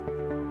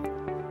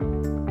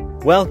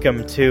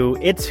Welcome to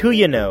It's Who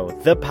You Know,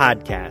 the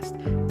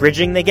podcast,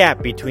 bridging the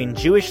gap between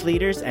Jewish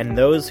leaders and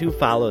those who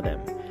follow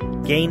them.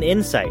 Gain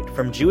insight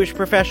from Jewish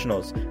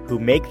professionals who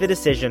make the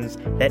decisions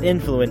that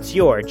influence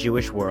your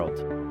Jewish world.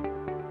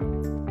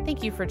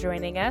 Thank you for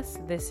joining us.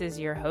 This is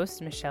your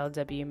host, Michelle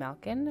W.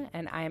 Malkin,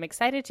 and I am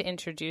excited to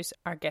introduce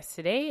our guest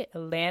today,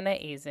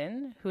 Ilana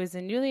Aisen, who is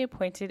the newly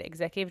appointed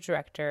Executive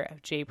Director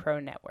of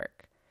JPro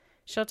Network.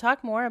 She'll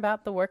talk more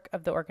about the work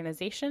of the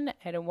organization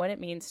and what it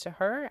means to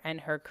her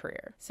and her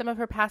career. Some of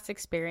her past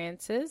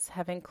experiences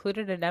have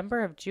included a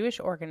number of Jewish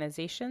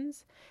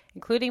organizations,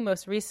 including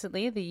most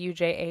recently the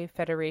UJA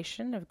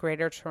Federation of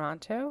Greater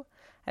Toronto,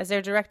 as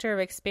their Director of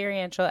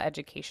Experiential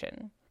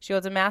Education. She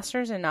holds a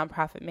master's in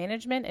nonprofit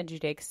management and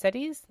Judaic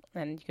studies,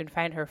 and you can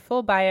find her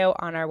full bio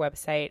on our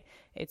website.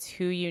 It's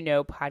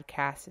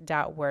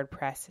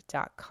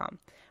whoyouknowpodcast.wordpress.com.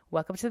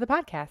 Welcome to the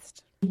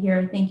podcast.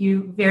 Here, thank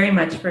you very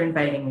much for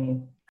inviting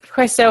me. Of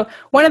course. So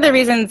one of the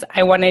reasons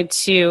I wanted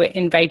to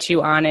invite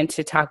you on and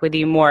to talk with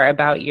you more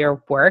about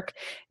your work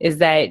is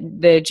that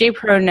the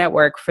JPro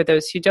Network, for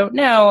those who don't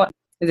know,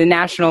 is a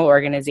national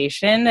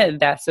organization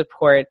that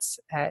supports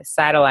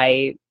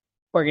satellite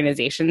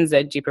organizations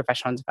that do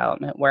professional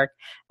development work.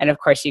 And of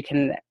course, you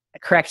can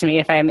correct me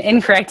if I'm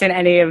incorrect in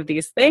any of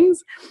these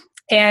things.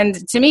 And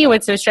to me,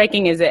 what's so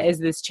striking is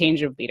this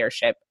change of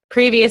leadership.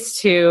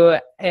 Previous to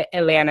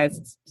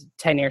Ilana's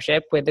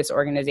tenureship with this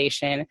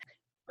organization,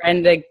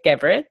 Brenda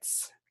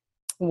Gebritz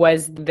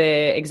was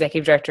the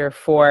executive director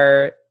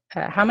for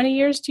how many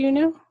years do you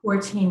know?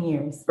 14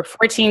 years. For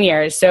 14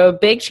 years. So a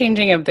big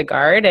changing of the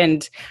guard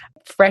and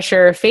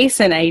fresher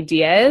face and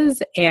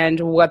ideas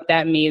and what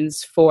that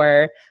means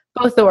for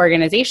both the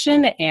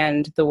organization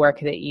and the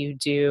work that you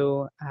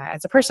do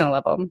as a personal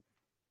level.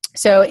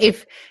 So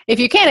if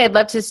you can, I'd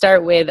love to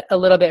start with a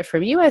little bit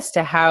from you as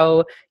to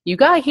how you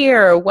got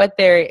here or what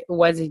there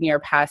was in your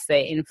past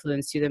that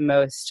influenced you the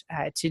most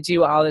to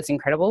do all this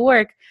incredible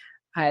work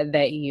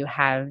that you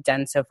have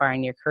done so far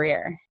in your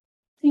career.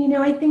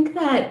 I think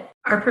that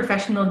our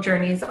professional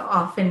journeys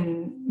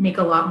often make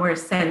a lot more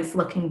sense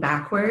looking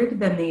backward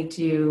than they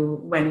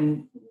do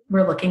when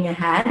we're looking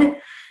ahead.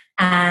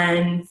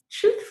 And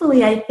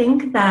truthfully, I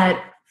think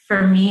that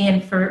for me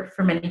and for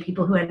many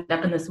people who end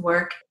up in this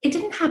work, it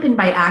didn't happen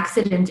by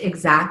accident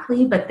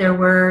exactly, but there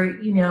were,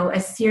 a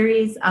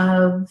series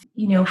of,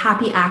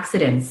 happy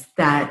accidents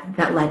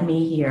that led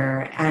me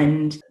here.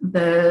 And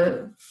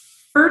the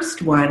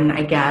first one,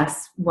 I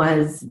guess,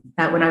 was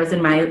that when I was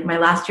in my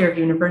last year of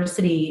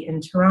university in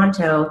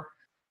Toronto,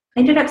 I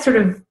ended up sort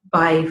of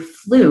by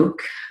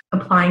fluke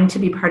applying to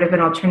be part of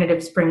an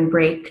alternative spring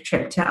break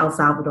trip to El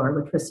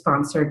Salvador, which was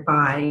sponsored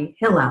by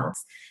Hillel.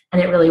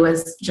 And it really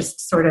was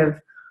just sort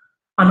of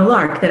on a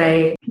lark that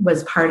I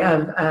was part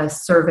of a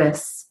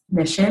service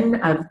mission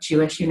of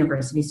Jewish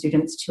university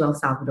students to El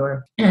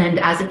Salvador. And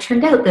as it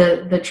turned out,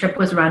 the trip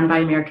was run by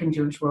American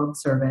Jewish World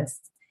Service.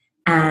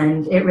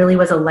 And it really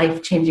was a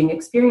life-changing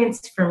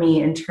experience for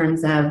me in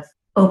terms of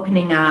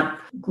opening up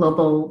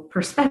global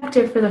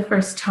perspective for the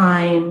first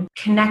time,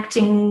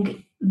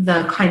 connecting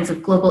the kinds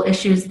of global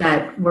issues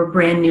that were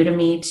brand new to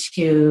me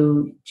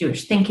to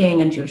Jewish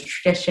thinking and Jewish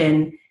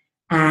tradition.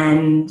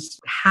 And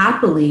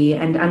happily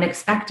and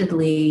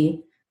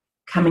unexpectedly,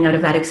 coming out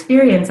of that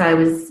experience, I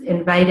was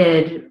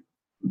invited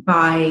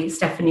by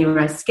Stephanie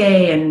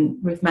Rasquet and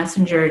Ruth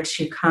Messenger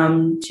to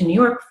come to New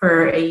York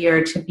for a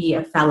year to be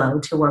a fellow,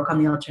 to work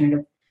on the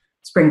alternative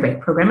spring break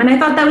program. And I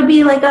thought that would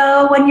be like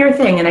a one-year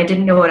thing. And I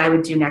didn't know what I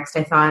would do next.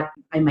 I thought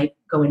I might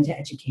go into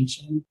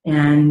education.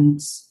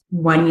 And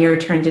 1 year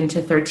turned into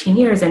 13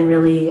 years and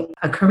really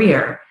a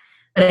career.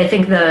 But I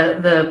think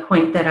the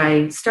point that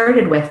I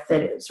started with,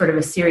 that it was sort of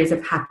a series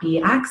of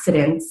happy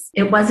accidents,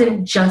 it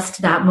wasn't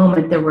just that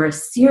moment. There were a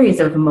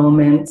series of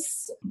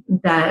moments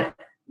that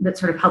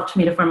sort of helped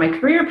me to form my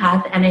career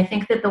path. And I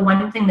think that the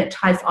one thing that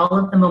ties all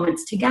of the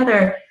moments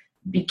together,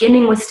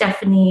 beginning with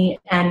Stephanie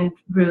and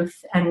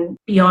Ruth and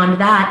beyond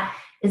that,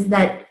 is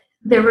that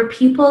there were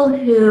people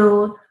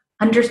who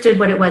understood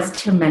what it was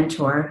to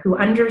mentor, who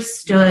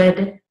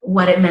understood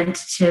what it meant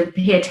to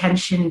pay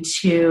attention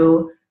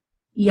to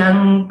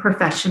young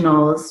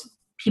professionals,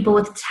 people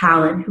with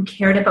talent who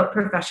cared about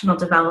professional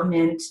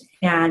development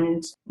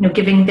and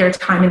giving their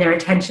time and their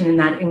attention in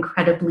that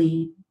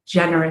incredibly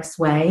generous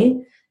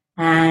way.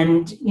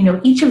 And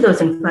each of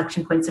those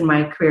inflection points in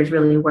my careers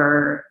really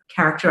were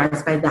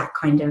characterized by that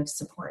kind of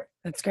support.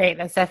 That's great.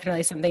 That's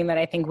definitely something that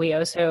I think we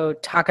also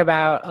talk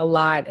about a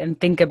lot and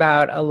think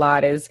about a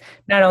lot, is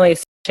not only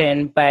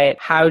succession, but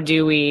how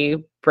do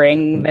we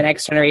bring the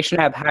next generation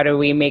up? How do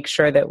we make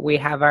sure that we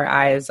have our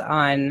eyes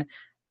on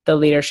the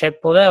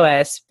leadership below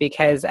us,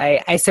 because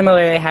I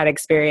similarly had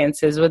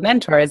experiences with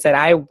mentors that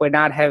I would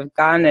not have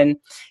gone and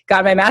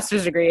got my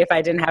master's degree if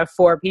I didn't have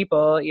 4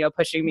 people,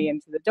 pushing me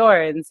into the door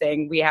and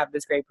saying, we have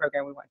this great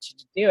program, we want you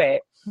to do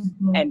it.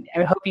 Mm-hmm. And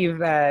I hope you've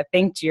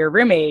thanked your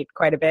roommate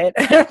quite a bit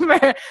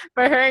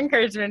for her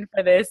encouragement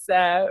for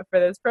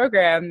this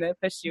program that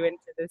pushed you into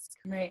this.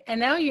 Right. And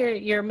now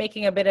you're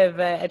making a bit of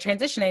a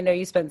transition. I know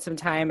you spent some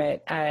time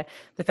at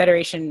the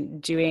Federation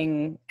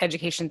doing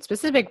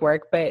education-specific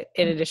work, but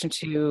in addition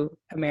to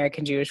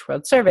American Jewish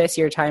World Service,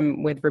 your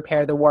time with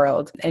Repair the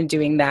World and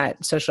doing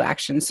that social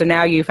action. So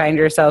now you find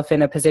yourself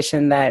in a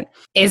position that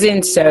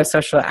isn't so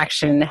social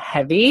action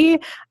heavy.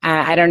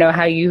 I don't know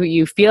how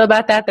you feel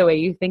about that, the way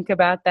you think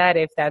about that,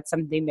 if that's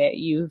something that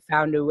you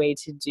found a way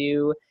to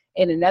do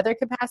in another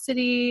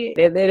capacity.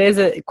 It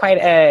is quite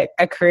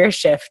a career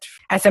shift.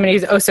 As somebody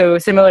who's also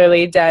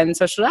similarly done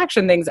social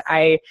action things,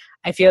 I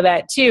feel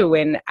that too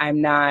when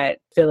I'm not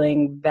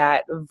filling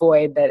that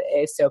void that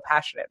is so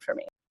passionate for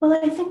me. Well,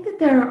 I think that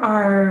there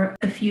are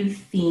a few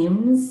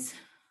themes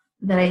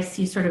that I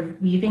see sort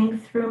of weaving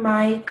through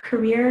my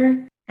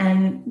career.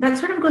 And that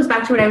sort of goes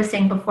back to what I was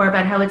saying before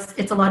about how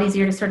it's a lot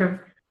easier to sort of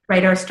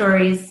write our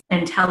stories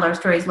and tell our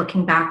stories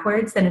looking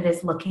backwards than it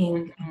is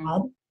looking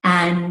ahead.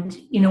 And,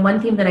 one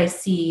theme that I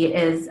see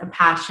is a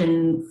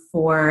passion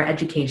for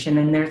education.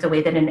 And there's a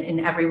way that in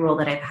every role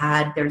that I've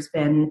had, there's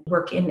been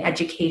work in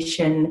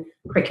education,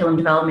 curriculum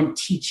development,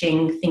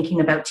 teaching,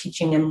 thinking about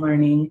teaching and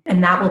learning.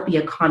 And that will be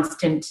a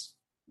constant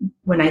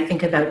when I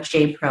think about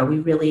JPro. We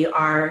really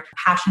are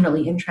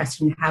passionately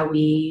interested in how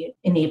we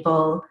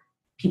enable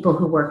people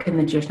who work in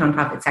the Jewish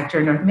nonprofit sector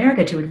in North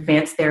America to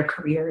advance their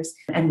careers.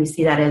 And we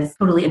see that as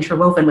totally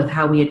interwoven with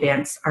how we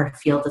advance our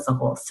field as a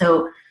whole.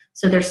 So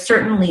there's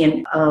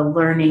certainly a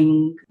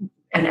learning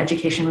and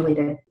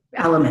education-related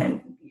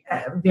element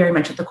very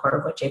much at the core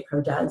of what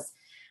JPro does.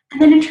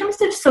 And then in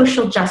terms of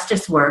social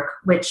justice work,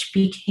 which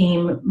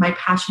became my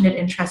passionate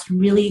interest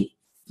really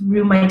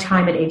through my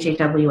time at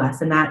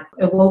AJWS, and that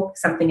awoke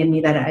something in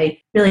me that I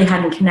really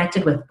hadn't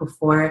connected with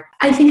before.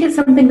 I think it's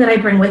something that I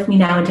bring with me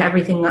now into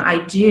everything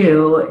I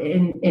do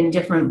in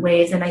different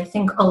ways. And I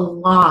think a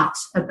lot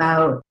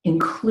about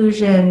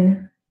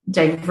inclusion,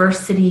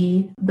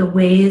 diversity, the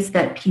ways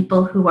that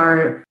people who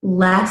are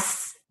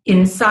less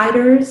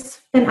insiders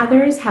than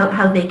others,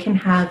 how they can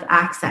have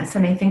access.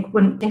 And I think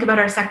when think about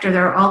our sector,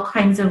 there are all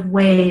kinds of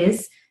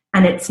ways.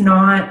 And it's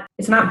not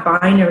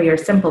binary or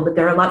simple, but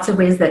there are lots of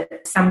ways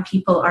that some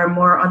people are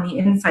more on the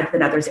inside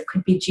than others. It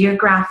could be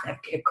geographic.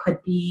 It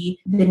could be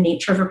the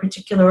nature of a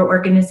particular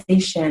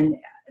organization.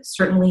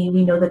 Certainly,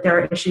 we know that there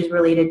are issues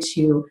related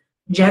to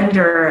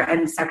gender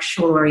and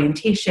sexual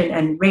orientation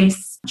and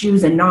race,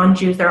 Jews and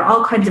non-Jews. There are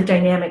all kinds of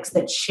dynamics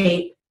that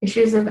shape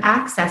issues of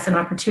access and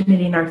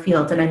opportunity in our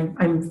field. And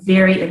I'm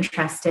very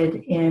interested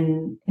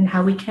in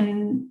how we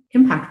can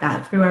impact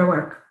that through our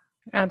work.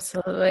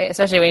 Absolutely.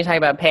 Especially when you talk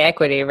about pay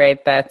equity, right?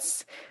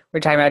 We're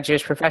talking about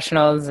Jewish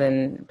professionals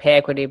and pay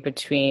equity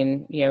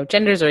between,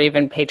 genders, or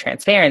even pay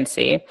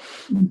transparency,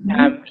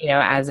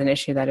 as an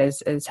issue that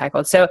is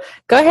tackled. So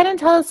go ahead and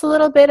tell us a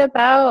little bit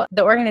about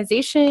the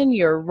organization,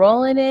 your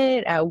role in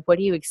it. What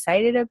are you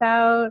excited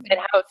about, and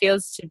how it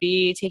feels to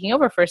be taking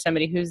over for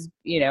somebody who's,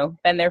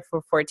 been there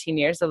for 14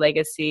 years, a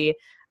legacy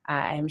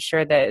I'm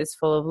sure that is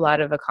full of a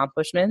lot of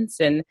accomplishments,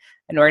 and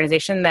an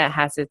organization that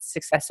has its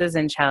successes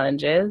and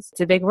challenges. It's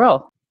a big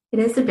role. It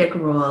is a big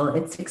role.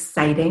 It's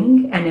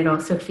exciting, and it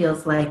also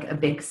feels like a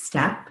big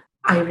step.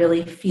 I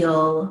really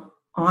feel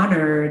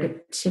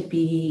honored to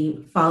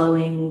be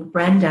following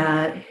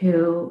Brenda,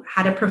 who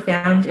had a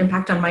profound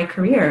impact on my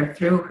career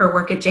through her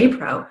work at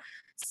JPro.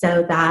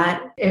 So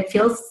that it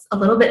feels a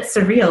little bit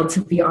surreal,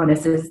 to be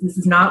honest. This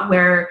is not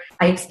where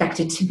I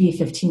expected to be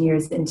 15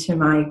 years into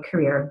my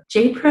career.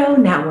 JPro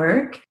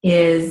Network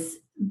is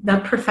the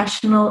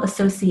professional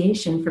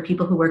association for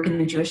people who work in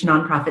the Jewish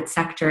nonprofit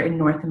sector in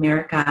North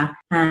America.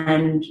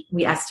 And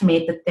we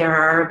estimate that there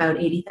are about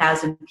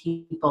 80,000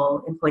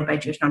 people employed by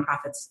Jewish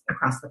nonprofits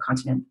across the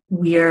continent.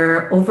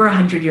 We're over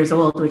 100 years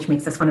old, which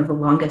makes us one of the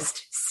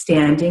longest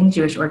standing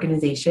Jewish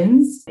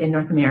organizations in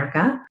North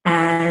America.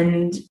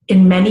 And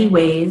in many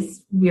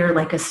ways, we're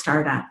like a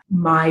startup.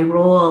 My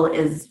role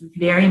is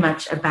very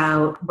much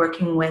about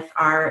working with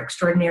our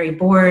extraordinary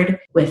board,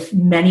 with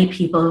many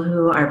people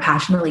who are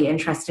passionately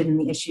interested in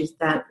the issues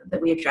that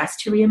we address,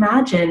 to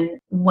reimagine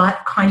what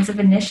kinds of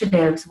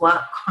initiatives,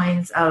 what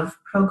kinds of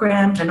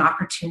programs and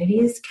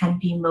opportunities can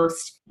be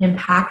most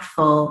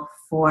impactful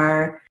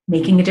for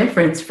making a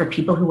difference for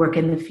people who work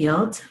in the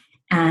field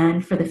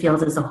and for the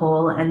field as a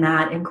whole. And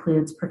that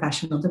includes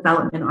professional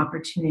development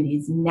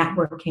opportunities,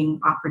 networking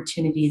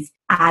opportunities,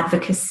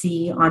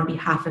 advocacy on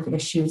behalf of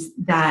issues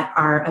that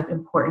are of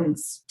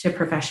importance to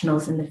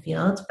professionals in the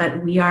field.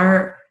 But we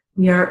are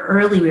We are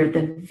early. We're at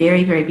the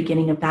very, very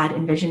beginning of that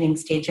envisioning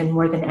stage. And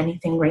more than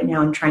anything right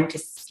now, I'm trying to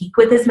speak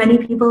with as many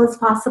people as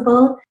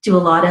possible, do a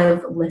lot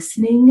of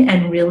listening,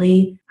 and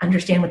really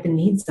understand what the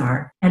needs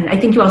are. And I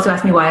think you also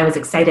asked me why I was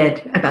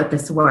excited about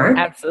this work.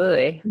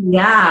 Absolutely.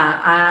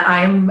 Yeah,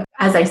 I'm,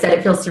 as I said,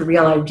 it feels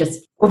surreal. I'm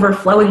just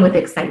overflowing with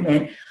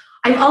excitement.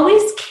 I've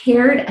always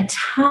cared a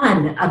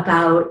ton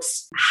about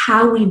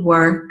how we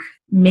work,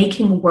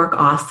 making work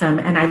awesome,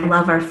 and I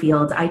love our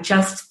field. I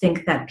just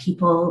think that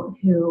people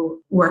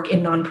who work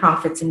in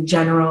nonprofits in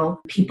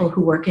general, people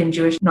who work in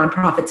Jewish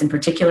nonprofits in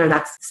particular,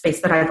 that's the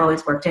space that I've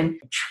always worked in,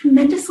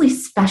 tremendously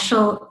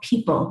special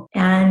people.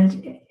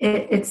 And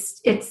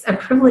it's a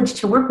privilege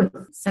to work with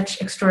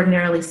such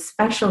extraordinarily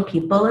special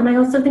people. And I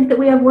also think that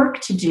we have work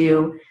to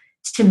do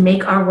to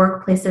make our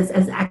workplaces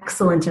as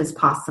excellent as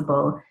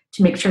possible,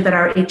 to make sure that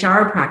our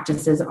HR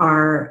practices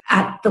are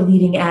at the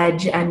leading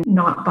edge and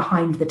not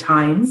behind the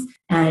times.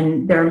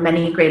 And there are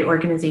many great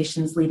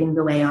organizations leading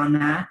the way on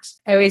that.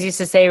 I always used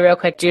to say real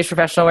quick, Jewish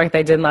professional work that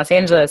I did in Los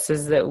Angeles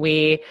is that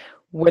we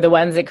were the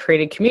ones that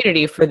created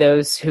community for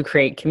those who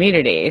create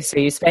community. So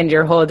you spend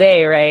your whole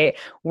day, right,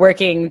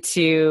 working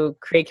to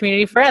create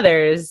community for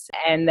others.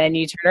 And then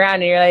you turn around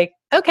and you're like,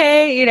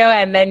 okay,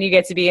 and then you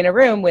get to be in a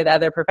room with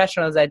other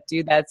professionals that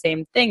do that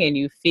same thing, and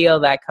you feel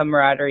that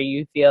camaraderie,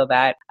 you feel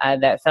that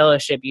that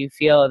fellowship, you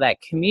feel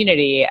that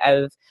community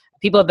of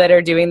people that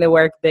are doing the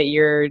work that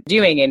you're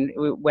doing, and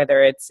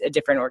whether it's a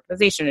different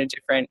organization, a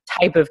different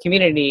type of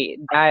community,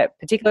 that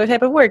particular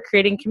type of work,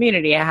 creating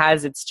community,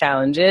 has its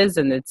challenges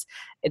and its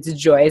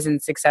joys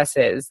and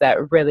successes that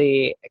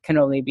really can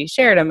only be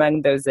shared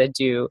among those that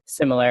do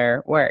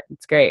similar work.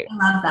 It's great.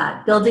 I love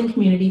that. Building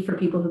community for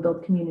people who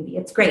build community.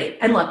 It's great.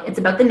 And look, it's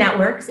about the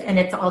networks, and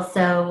it's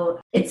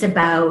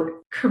about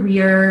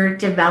career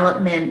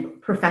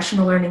development,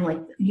 professional learning, like,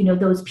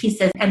 those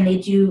pieces, and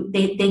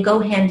they go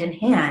hand in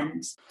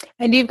hand.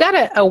 And you've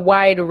got a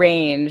wide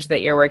range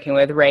that you're working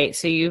with, right?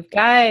 So you've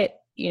got,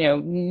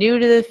 new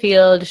to the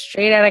field,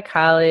 straight out of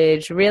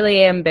college,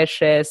 really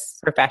ambitious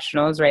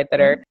professionals, right, that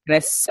are going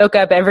to soak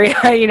up every,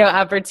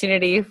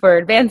 opportunity for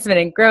advancement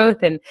and growth.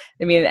 And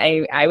I mean,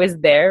 I was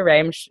there,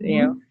 right?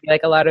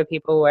 Like a lot of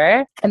people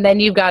were. And then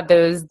you've got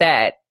those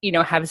that,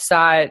 have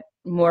sought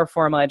more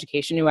formal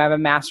education, who have a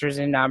master's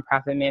in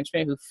nonprofit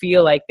management, who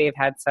feel like they've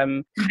had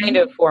some kind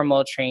of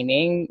formal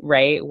training,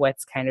 right?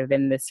 What's kind of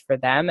in this for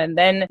them. And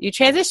then you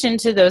transition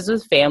to those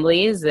with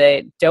families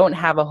that don't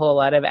have a whole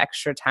lot of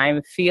extra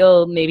time,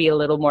 feel maybe a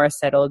little more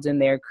settled in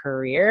their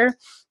career,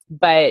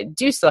 but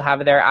do still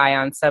have their eye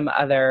on some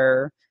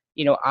other,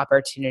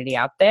 opportunity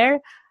out there.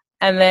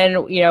 And then,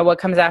 what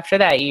comes after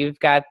that? You've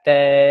got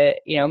the,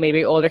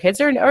 maybe older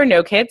kids or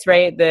no kids,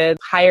 right? The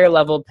higher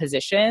level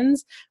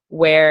positions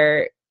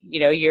where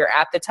you're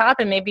at the top,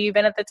 and maybe you've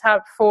been at the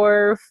top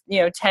for,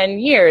 10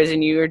 years,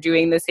 and you're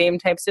doing the same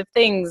types of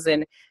things,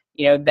 and,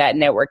 that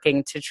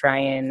networking to try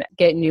and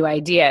get new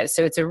ideas.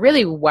 So it's a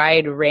really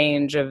wide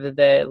range of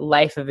the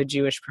life of a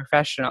Jewish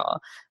professional,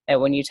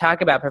 that when you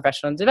talk about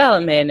professional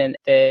development and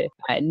the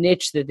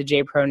niche that the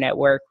JPro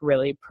Network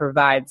really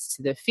provides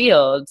to the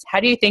field, how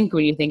do you think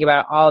when you think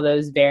about all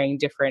those varying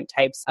different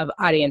types of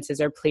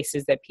audiences or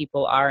places that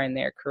people are in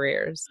their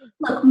careers?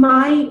 Look,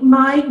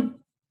 my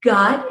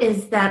gut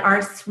is that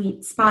our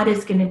sweet spot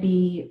is going to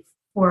be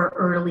for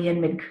early and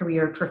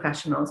mid-career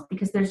professionals,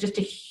 because there's just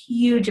a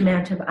huge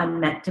amount of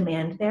unmet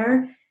demand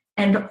there.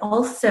 And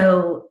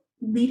also,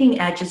 Leading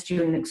Edge is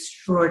doing an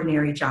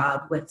extraordinary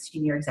job with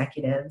senior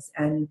executives,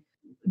 and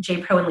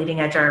JPro and Leading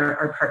Edge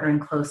are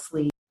partnering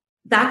closely.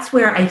 That's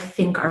where I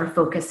think our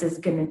focus is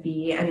going to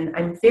be. And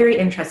I'm very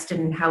interested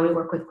in how we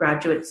work with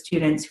graduate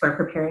students who are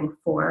preparing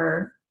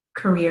for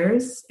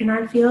careers in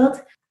our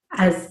field.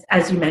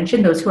 As you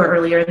mentioned, those who are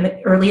early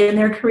in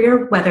their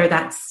career, whether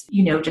that's,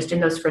 just in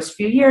those first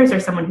few years, or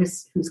someone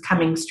who's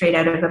coming straight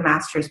out of a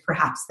master's,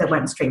 perhaps, that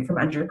went straight from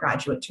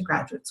undergraduate to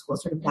graduate school,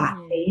 sort of that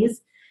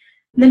phase.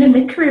 And then in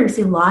mid-career, we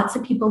see lots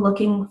of people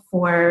looking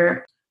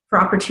for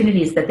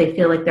opportunities that they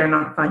feel like they're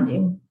not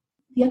funding.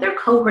 The other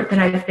cohort that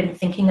I've been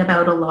thinking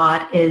about a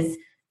lot is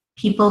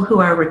people who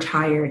are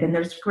retired. And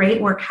there's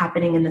great work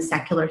happening in the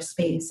secular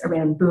space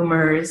around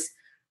boomers,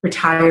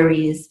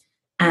 retirees.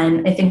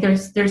 And I think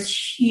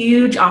there's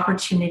huge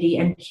opportunity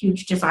and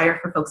huge desire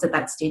for folks at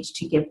that stage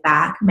to give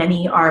back.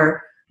 Many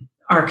are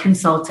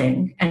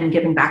consulting and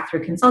giving back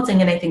through consulting.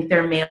 And I think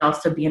there may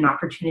also be an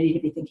opportunity to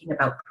be thinking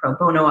about pro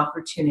bono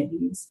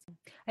opportunities.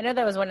 I know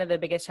that was one of the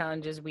biggest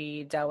challenges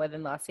we dealt with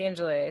in Los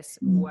Angeles,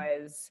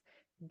 was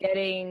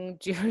getting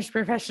Jewish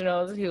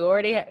professionals who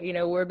already,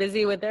 were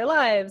busy with their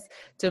lives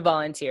to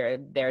volunteer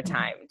their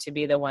time, to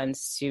be the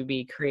ones to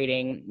be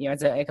creating,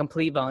 it's a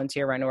complete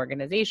volunteer-run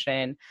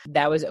organization.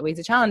 That was always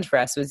a challenge for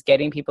us, was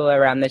getting people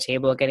around the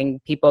table, getting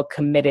people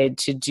committed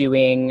to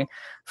doing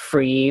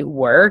free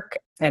work.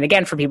 And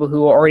again, for people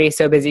who are already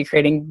so busy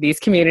creating these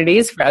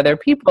communities for other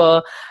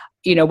people,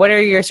 what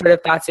are your sort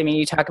of thoughts? I mean,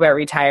 you talk about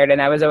retired,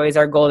 and that was always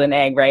our golden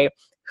egg, right?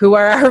 Who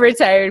are our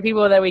retired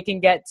people that we can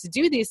get to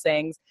do these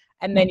things?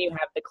 And then you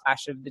have the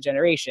clash of the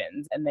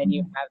generations, and then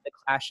you have the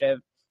clash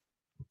of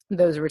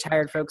those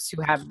retired folks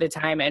who have the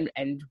time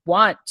and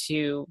want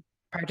to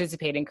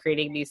participate in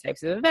creating these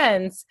types of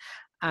events.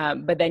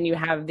 But then you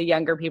have the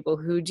younger people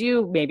who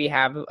do maybe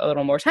have a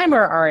little more time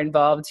or are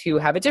involved, who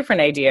have a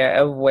different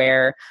idea of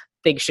where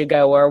things should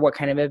go or what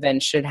kind of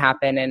events should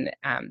happen. And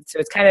so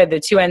it's kind of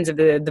the two ends of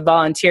the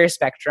volunteer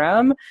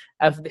spectrum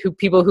of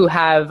people who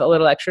have a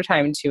little extra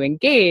time to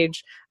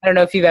engage. I don't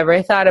know if you've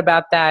ever thought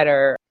about that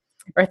or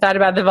thought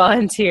about the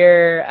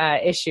volunteer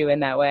issue in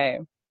that way.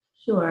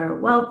 Sure.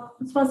 Well,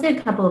 so I'll say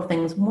a couple of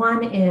things.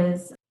 One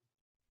is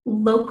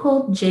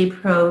local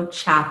JPro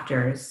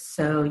chapters.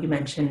 So you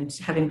mentioned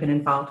having been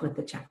involved with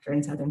the chapter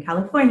in Southern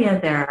California.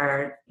 There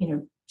are,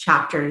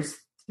 chapters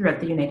throughout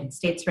the United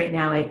States right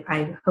now.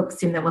 I hope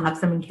soon that we'll have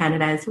some in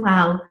Canada as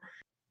well.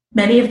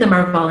 Many of them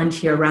are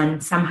volunteer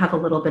run. Some have a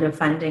little bit of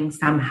funding.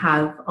 Some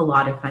have a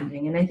lot of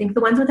funding. And I think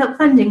the ones without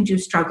funding do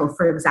struggle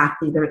for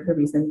exactly the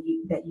reason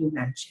that you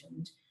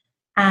mentioned.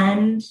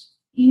 And,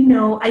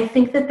 I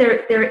think that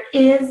there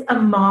is a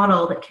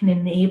model that can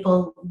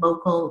enable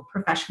local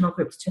professional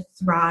groups to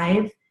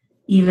thrive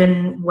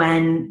even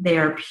when they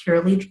are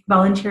purely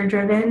volunteer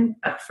driven.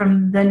 But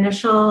from the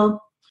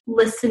initial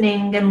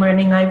listening and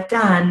learning I've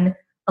done,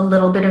 a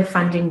little bit of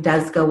funding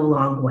does go a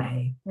long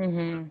way.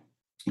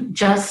 Mm-hmm.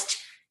 Just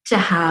to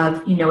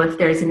have, if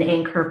there's an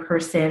anchor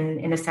person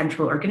in a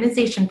central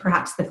organization,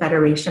 perhaps the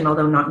federation,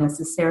 although not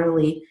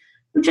necessarily,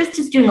 who just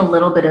is doing a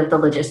little bit of the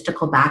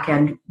logistical back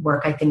end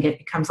work, I think it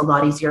becomes a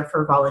lot easier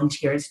for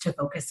volunteers to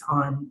focus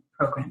on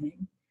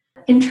programming.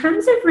 In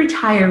terms of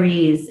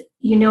retirees,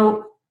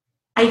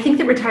 I think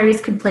that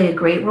retirees could play a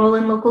great role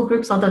in local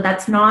groups, although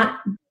that's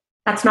not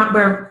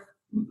where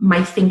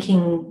my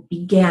thinking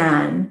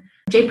began.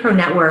 JPro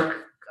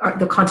Network,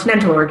 the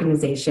continental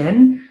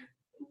organization,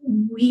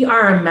 we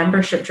are a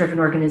membership-driven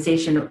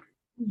organization.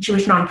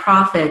 Jewish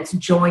nonprofits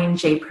join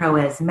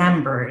JPro as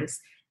members.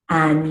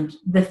 And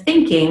the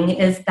thinking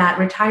is that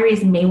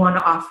retirees may want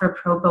to offer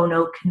pro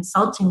bono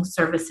consulting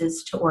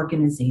services to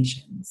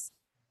organizations,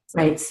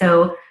 right?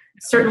 So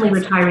certainly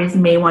retirees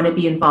may want to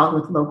be involved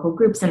with local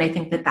groups, and I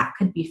think that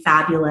could be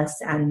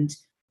fabulous, and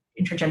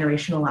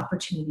intergenerational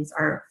opportunities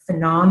are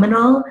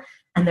phenomenal.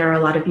 And there are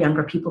a lot of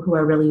younger people who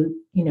are really,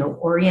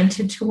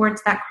 oriented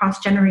towards that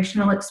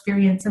cross-generational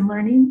experience and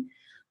learning.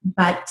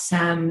 But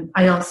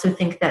I also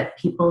think that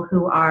people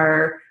who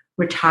are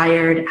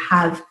retired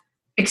have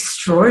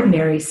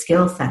extraordinary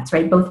skill sets,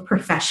 right? Both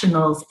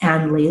professionals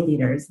and lay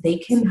leaders. They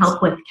can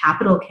help with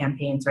capital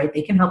campaigns, right?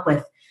 They can help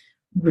with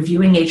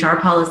reviewing HR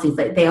policies.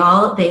 They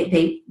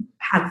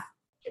have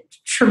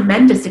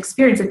tremendous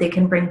experience that they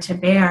can bring to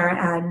bear.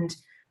 And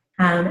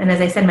as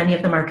I said, many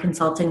of them are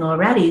consulting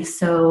already.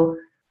 So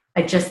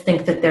I just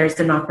think that there's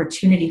an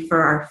opportunity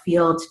for our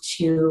field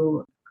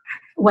to,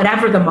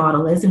 whatever the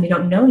model is, and we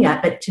don't know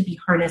yet, but to be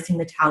harnessing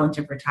the talent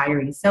of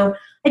retirees. So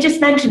I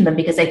just mentioned them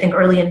because I think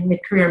early and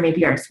mid-career may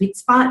be our sweet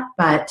spot,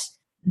 but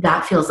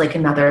that feels like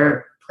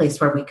another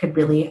place where we could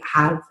really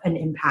have an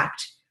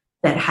impact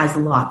that has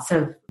lots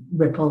of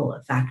ripple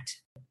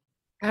effect.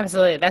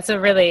 Absolutely. That's a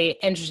really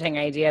interesting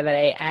idea that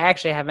I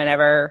actually haven't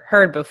ever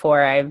heard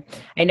before. I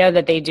know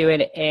that they do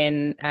it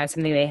in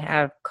something they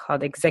have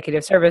called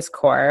Executive Service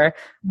Corps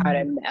out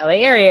in the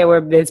LA area,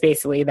 where it's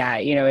basically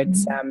that,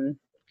 it's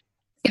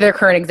either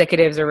current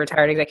executives or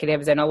retired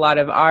executives, and a lot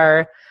of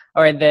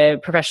the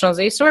professionals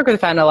they used to work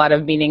with found a lot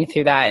of meaning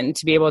through that. And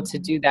to be able to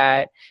do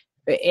that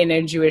in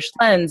a Jewish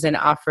lens and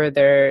offer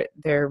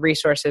their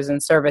resources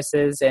and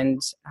services and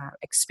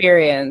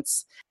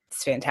experience,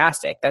 it's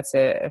fantastic. That's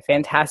a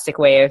fantastic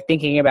way of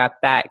thinking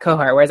about that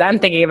cohort. Whereas I'm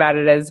thinking about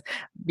it as,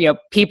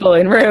 people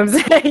in rooms.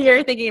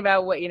 You're thinking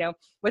about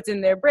what's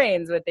in their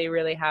brains, what they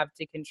really have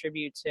to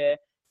contribute to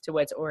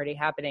what's already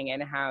happening,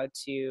 and how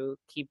to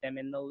keep them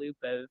in the loop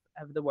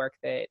of the work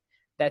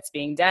that's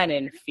being done,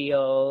 and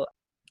feel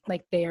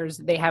like they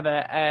have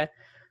a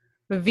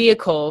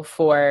vehicle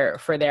for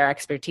their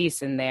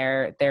expertise and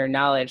their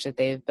knowledge that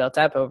they've built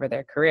up over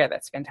their career.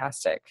 That's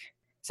fantastic.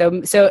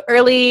 So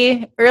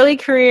early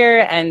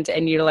career and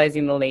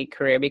utilizing the late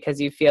career, because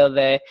you feel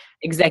the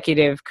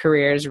executive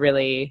careers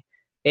really,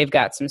 they've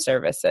got some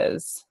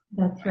services.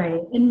 That's right.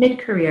 In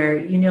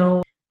mid-career,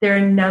 there are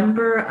a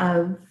number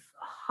of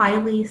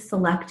highly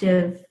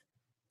selective,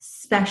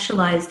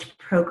 specialized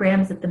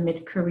programs at the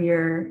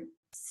mid-career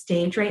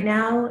stage right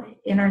now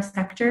in our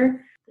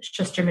sector. The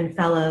Schusterman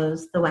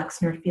Fellows, the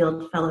Wexner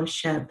Field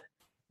Fellowship,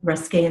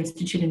 Ruskay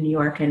Institute in New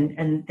York,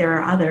 and there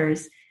are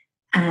others.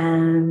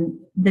 And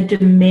the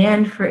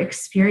demand for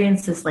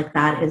experiences like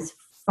that is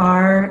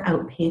far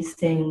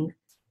outpacing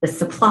the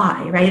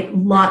supply, right?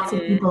 Lots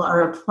of people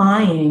are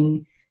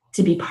applying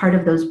to be part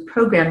of those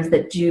programs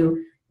that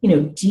do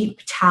deep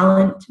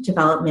talent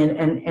development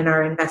and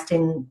are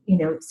investing,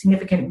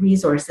 significant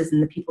resources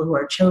in the people who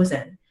are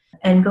chosen.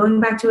 And going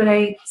back to what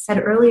I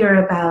said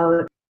earlier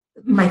about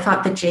my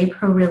thought that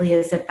JPro really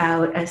is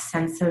about a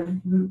sense of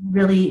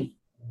really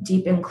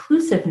deep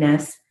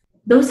inclusiveness,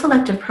 those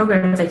selective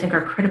programs, I think,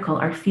 are critical.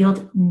 Our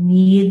field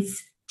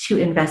needs to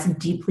invest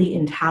deeply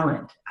in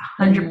talent,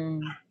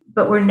 100%.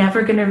 but we're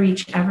never going to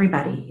reach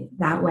everybody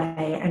that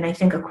way. And I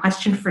think a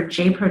question for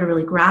JPro to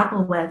really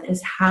grapple with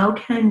is how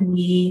can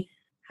we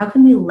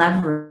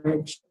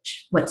leverage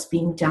what's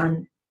being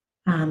done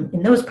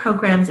in those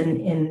programs and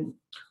in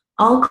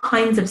all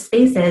kinds of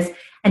spaces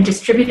and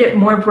distribute it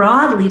more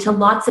broadly to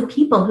lots of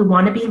people who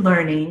want to be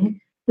learning,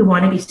 who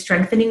want to be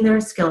strengthening their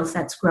skill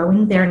sets,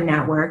 growing their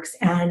networks,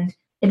 and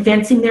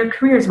advancing their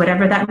careers,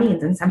 whatever that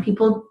means. And some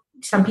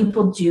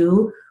people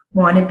do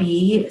want to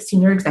be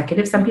senior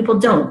executives, some people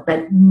don't,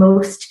 but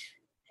most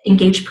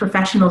engaged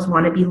professionals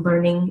want to be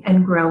learning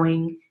and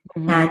growing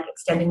and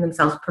extending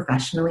themselves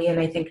professionally. And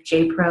I think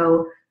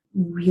JPro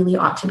really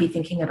ought to be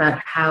thinking about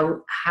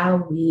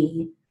how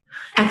we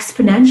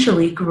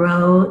exponentially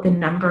grow the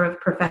number of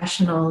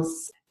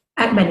professionals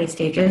at many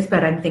stages,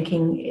 but I'm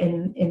thinking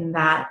in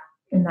that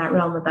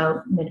realm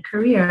about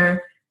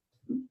mid-career,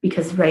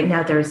 because right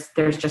now there's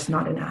just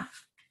not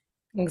enough.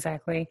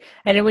 Exactly.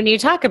 And when you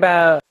talk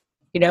about,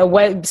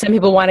 what some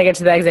people want to get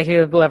to the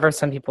executive level,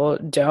 some people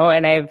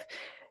don't. And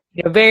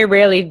very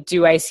rarely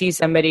do I see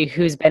somebody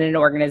who's been in an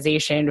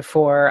organization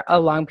for a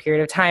long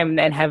period of time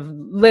and have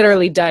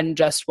literally done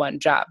just one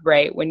job,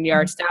 right? When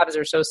your staffs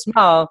are so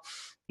small,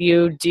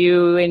 you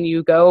do and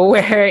you go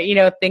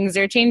where, things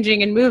are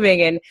changing and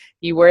moving, and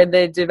you were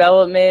the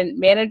development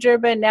manager,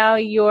 but now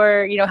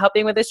you're,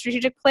 helping with a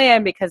strategic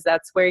plan because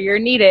that's where you're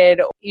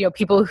needed.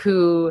 People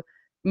who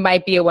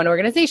might be a one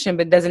organization,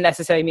 but doesn't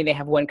necessarily mean they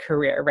have one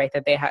career, right?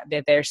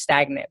 That they're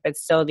stagnant, but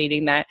still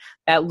needing that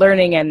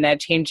learning and that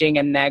changing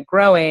and that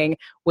growing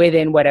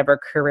within whatever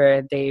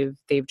career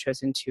they've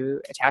chosen to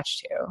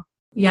attach to.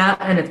 Yeah,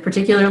 and it's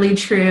particularly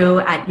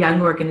true at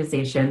young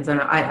organizations. And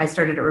I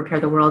started at Repair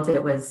the World.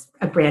 It was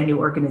a brand new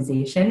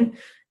organization.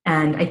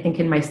 And I think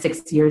in my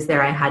 6 years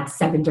there, I had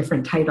 7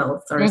 different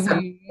titles or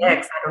some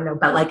 6, I don't know,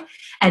 but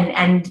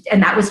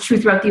and that was true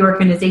throughout the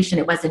organization.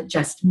 It wasn't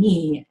just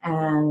me.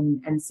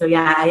 And so,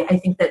 yeah, I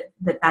think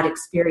that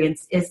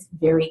experience is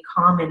very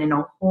common in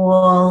a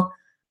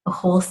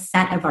whole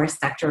set of our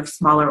sector of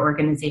smaller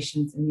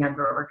organizations and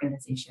younger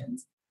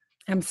organizations.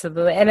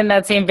 Absolutely. And in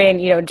that same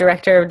vein,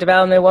 director of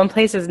development, one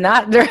place is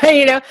not,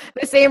 the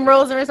same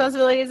roles and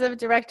responsibilities of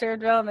director of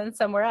development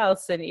somewhere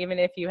else. And even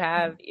if you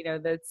have,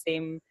 the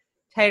same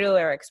title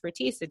or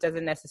expertise, it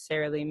doesn't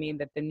necessarily mean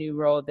that the new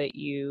role that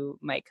you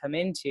might come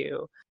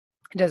into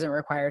doesn't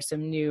require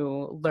some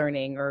new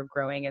learning or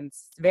growing. And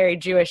it's very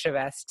Jewish of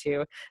us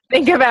to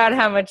think about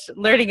how much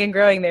learning and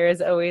growing there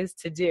is always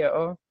to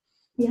do.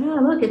 Yeah,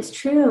 look, it's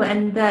true.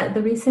 And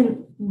the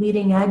recent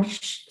leading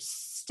edge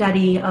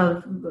study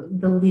of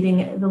the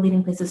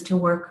leading places to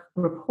work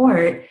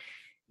report,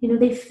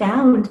 they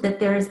found that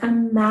there's a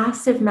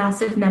massive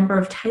number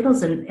of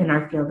titles in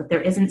our field, that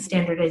there isn't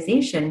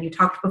standardization. You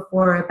talked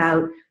before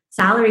about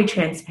salary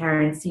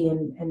transparency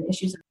and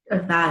issues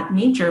of that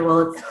nature.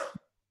 Well, it's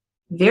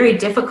very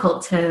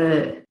difficult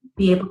to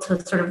be able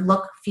to sort of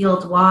look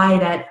field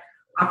wide at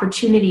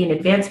opportunity and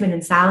advancement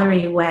in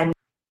salary when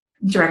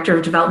director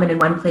of development in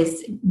one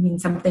place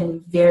means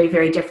something very,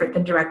 very different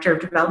than director of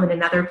development in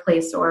another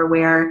place, or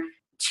where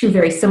two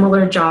very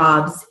similar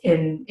jobs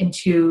in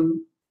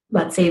two,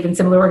 let's say, even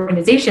similar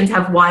organizations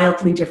have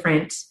wildly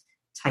different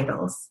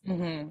titles.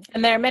 Mm-hmm.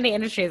 And there are many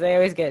industries. I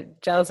always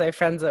get jealous. I have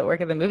friends that work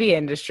in the movie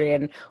industry,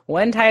 and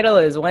one title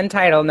is one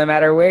title no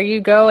matter where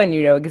you go, and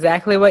you know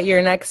exactly what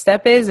your next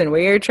step is and where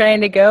you're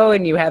trying to go,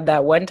 and you have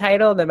that one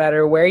title no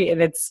matter where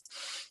and it's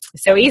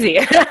so easy.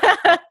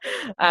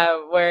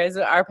 Whereas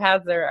our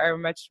paths are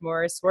much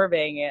more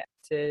swerving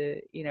to,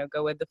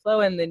 go with the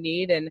flow and the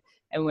need and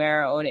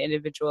where our own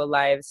individual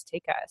lives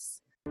take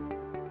us.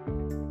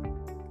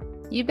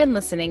 You've been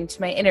listening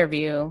to my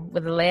interview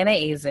with Ilana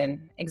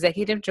Aisen,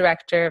 Executive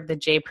Director of the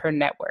JPro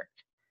Network.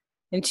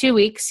 In 2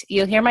 weeks,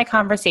 you'll hear my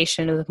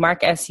conversation with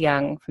Mark S.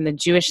 Young from the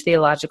Jewish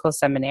Theological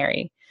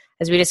Seminary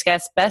as we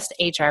discuss best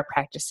HR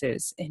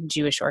practices in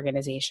Jewish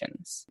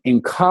organizations.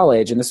 In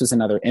college, and this was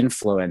another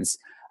influence,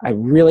 I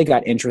really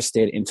got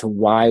interested into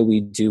why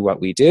we do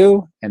what we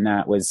do. And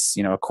that was,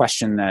 a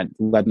question that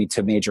led me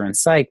to major in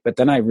psych. But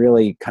then I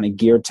really kind of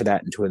geared to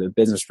that into the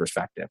business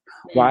perspective.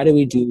 Why do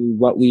we do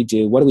what we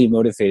do? What are we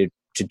motivated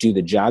to do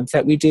the jobs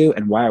that we do?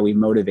 And why are we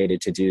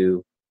motivated to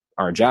do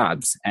our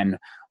jobs? And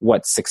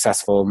what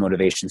successful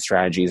motivation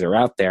strategies are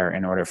out there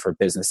in order for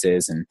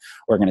businesses and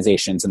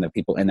organizations and the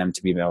people in them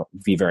to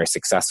be very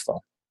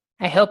successful?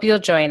 I hope you'll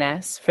join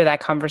us for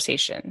that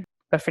conversation.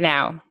 But for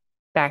now,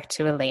 back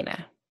to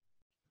Ilana.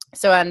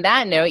 So on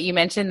that note, you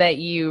mentioned that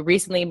you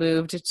recently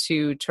moved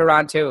to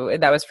Toronto.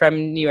 That was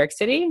from New York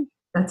City?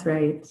 That's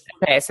right.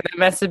 Okay, so that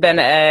must have been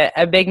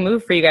a big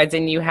move for you guys.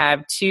 And you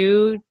have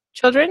two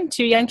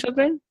young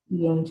children?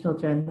 Young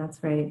children,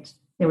 that's right.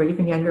 They were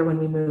even younger when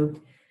we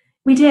moved.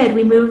 We did.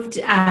 We moved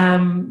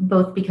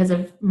both because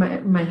of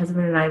my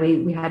husband and I.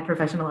 We had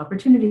professional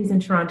opportunities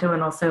in Toronto,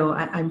 and also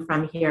I'm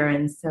from here.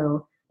 And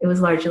so it was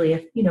largely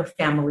a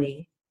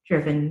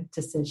family-driven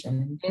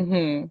decision.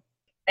 Mm-hmm.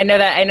 I know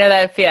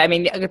that feel. I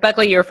mean,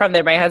 luckily you were from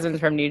there. My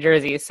husband's from New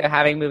Jersey, so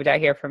having moved out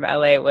here from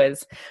LA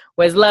was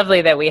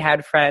lovely that we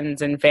had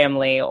friends and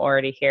family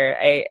already here.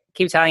 I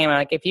keep telling him,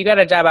 like, if you got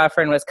a job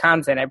offer in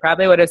Wisconsin, I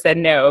probably would have said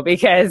no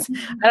because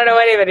I don't know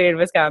anybody in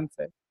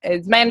Wisconsin.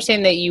 It's my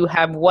understanding that you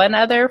have one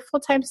other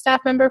full-time staff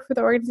member for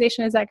the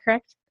organization. Is that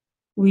correct?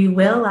 We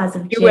will as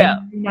of January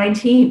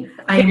 19th.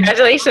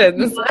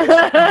 Congratulations.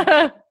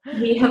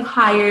 We have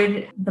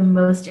hired the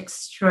most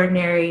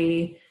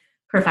extraordinary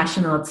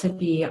professional to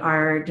be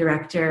our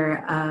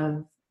director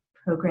of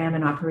program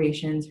and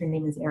operations. Her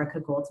name is Erica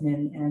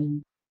Goldman,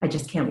 and I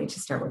just can't wait to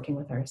start working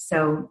with her.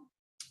 So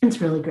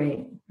it's really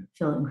great. I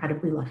feel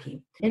incredibly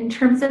lucky. In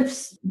terms of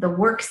the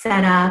work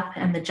setup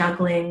and the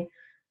juggling,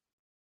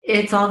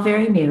 it's all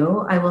very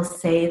new. I will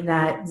say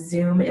that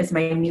Zoom is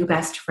my new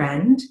best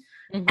friend.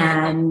 Mm-hmm.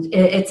 And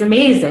it's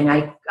amazing.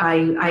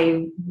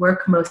 I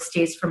work most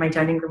days from my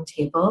dining room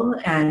table,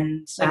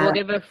 and we'll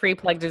give a free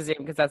plug to Zoom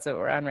because that's what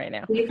we're on right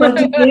now. Free plug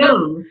to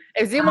Zoom.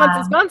 If Zoom wants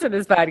to sponsor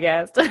this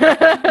podcast,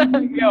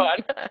 go on.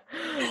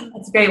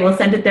 That's great. We'll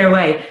send it their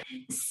way.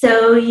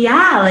 So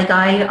yeah, like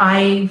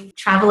I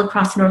travel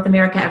across North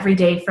America every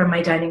day from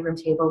my dining room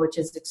table, which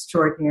is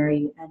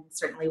extraordinary, and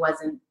certainly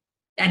wasn't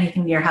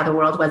anything near how the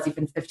world was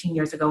even 15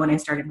 years ago when I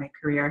started my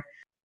career.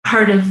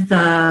 Part of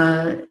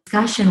the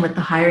discussion with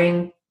the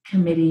hiring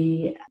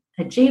committee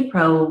at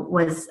JPro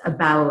was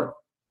about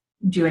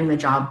doing the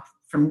job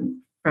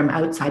from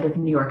outside of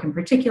New York in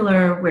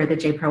particular, where the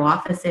JPro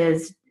office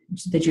is.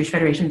 The Jewish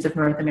Federations of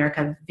North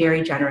America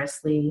very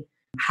generously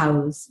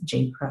house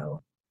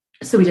JPro.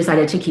 So we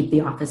decided to keep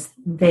the office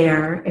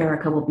there.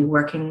 Erica will be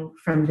working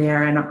from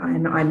there, and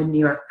I'm in New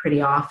York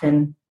pretty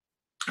often.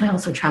 I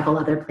also travel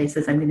other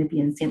places. I'm going to be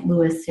in St.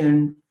 Louis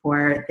soon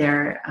for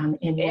their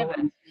annual.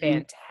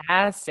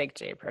 Fantastic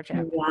JPro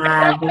chapter.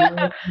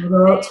 Yeah,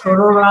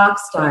 total rock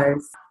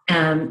stars.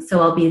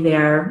 So I'll be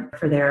there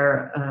for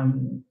their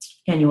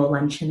annual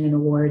luncheon and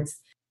awards.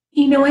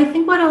 You know, I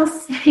think what I'll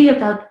say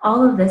about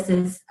all of this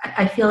is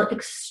I feel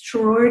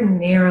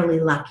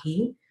extraordinarily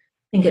lucky.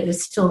 I think it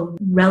is still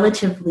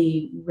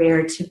relatively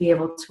rare to be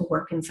able to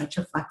work in such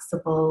a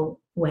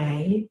flexible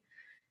way.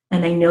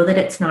 And I know that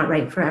it's not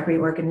right for every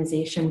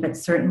organization, but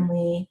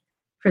certainly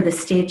for the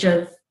stage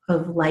of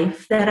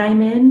life that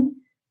I'm in,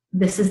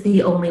 this is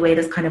the only way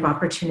this kind of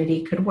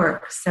opportunity could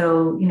work.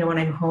 So, you know, when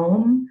I'm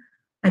home,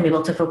 I'm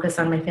able to focus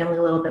on my family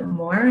a little bit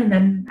more, and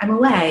then I'm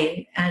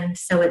away. And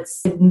so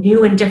it's a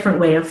new and different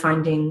way of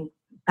finding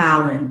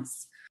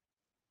balance.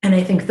 And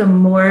I think the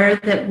more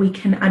that we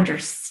can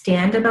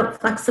understand about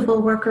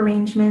flexible work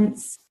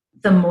arrangements,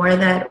 the more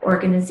that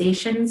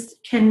organizations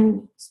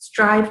can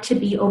strive to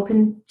be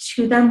open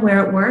to them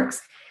where it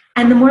works.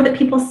 And the more that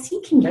people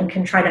seeking them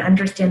can try to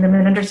understand them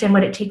and understand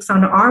what it takes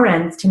on our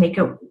ends to make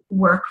it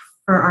work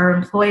for our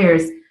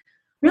employers,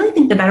 really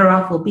think the better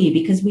off we'll be,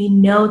 because we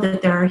know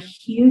that there are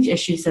huge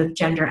issues of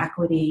gender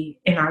equity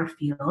in our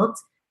field.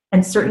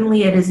 And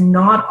certainly it is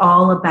not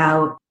all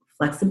about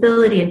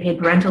flexibility and paid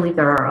parental leave.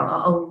 There are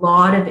a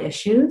lot of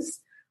issues.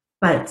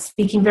 But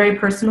speaking very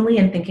personally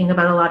and thinking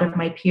about a lot of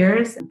my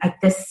peers, at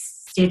this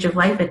stage of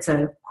life, it's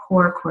a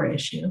core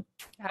issue.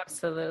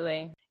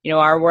 Absolutely. You know,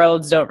 our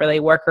worlds don't really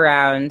work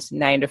around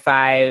 9 to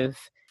 5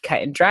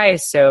 cut and dry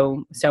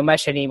so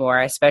much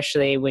anymore,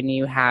 especially when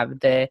you have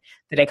the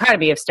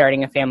dichotomy of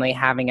starting a family,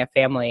 having a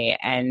family,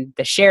 and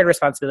the shared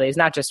responsibilities,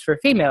 not just for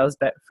females,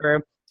 but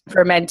for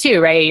men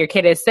too, right? Your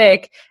kid is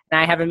sick and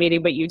I have a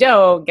meeting, but you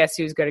don't, guess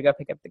who's going to go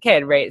pick up the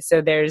kid, right?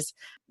 So there's,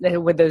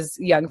 with those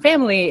young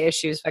family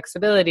issues,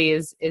 flexibility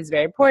is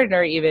very important,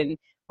 or even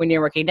when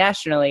you're working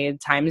nationally,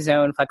 time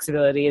zone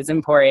flexibility is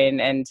important,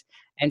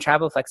 and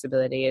travel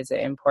flexibility is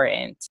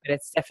important. But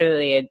it's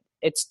definitely,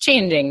 it's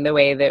changing the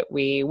way that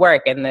we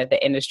work and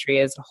the industry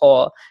as a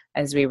whole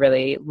as we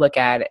really look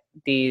at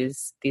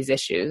these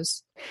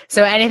issues.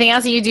 So anything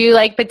else that you do,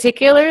 like,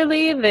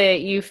 particularly that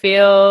you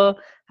feel,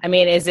 I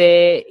mean, is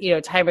it, you know,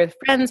 time with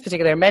friends,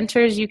 particular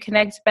mentors you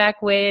connect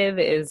back with?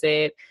 Is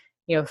it,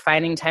 you know,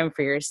 finding time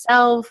for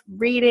yourself,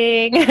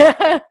 reading?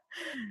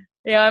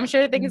 You know, I'm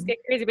sure things get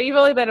crazy, but you've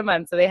only been a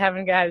month, so they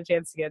haven't got a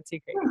chance to get too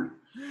crazy.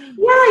 Yeah,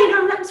 you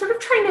know, I'm sort of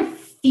trying to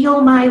feel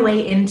my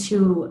way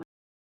into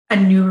a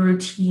new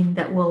routine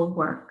that will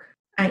work.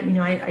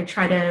 I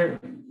try to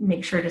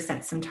make sure to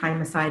set some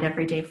time aside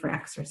every day for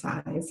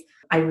exercise.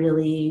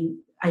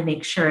 I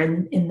make sure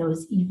in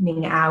those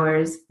evening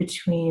hours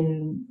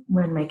between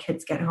when my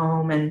kids get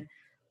home and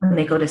when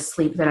they go to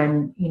sleep that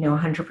I'm,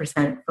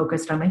 100%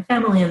 focused on my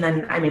family, and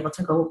then I'm able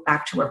to go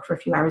back to work for a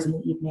few hours in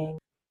the evening.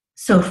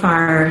 So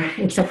far,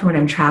 except for when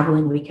I'm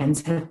traveling,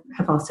 weekends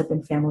have also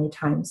been family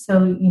time.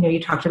 So, you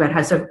talked about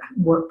how sort of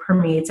work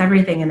permeates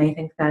everything, and I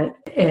think that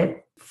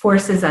it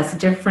forces us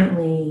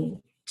differently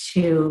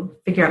to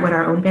figure out what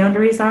our own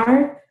boundaries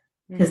are,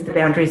 because the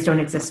boundaries don't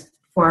exist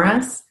for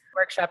us.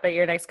 Workshop at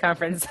your next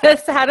conference.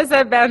 How to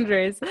set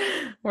boundaries,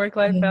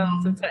 work-life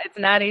balance. It's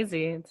not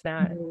easy. It's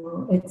not.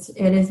 No,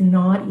 it is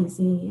not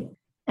easy.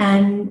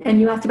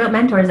 And you asked about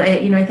mentors.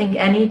 I think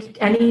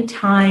any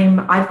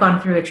time I've gone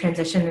through a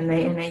transition,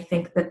 and I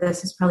think that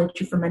this is probably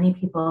true for many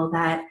people,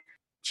 that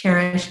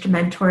cherished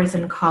mentors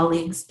and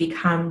colleagues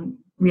become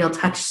real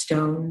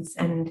touchstones.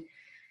 And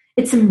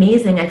it's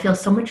amazing. I feel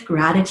so much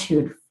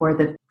gratitude for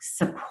the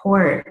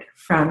support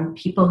from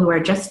people who are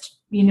just,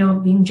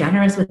 being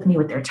generous with me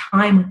with their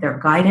time, with their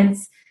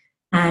guidance.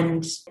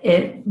 And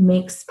it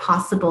makes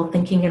possible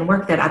thinking and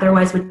work that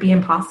otherwise would be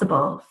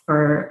impossible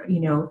for,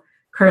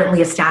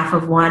 currently a staff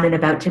of 1 and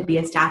about to be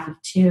a staff of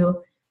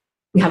 2.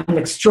 We have an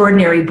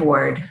extraordinary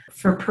board.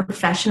 For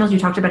professionals, you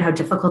talked about how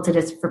difficult it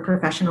is for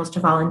professionals to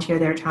volunteer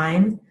their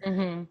time.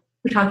 Mm-hmm.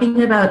 We're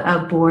talking about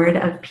a board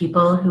of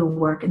people who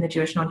work in the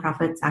Jewish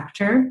nonprofit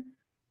sector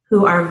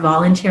who are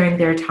volunteering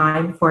their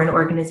time for an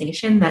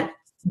organization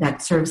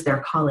that serves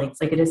their colleagues.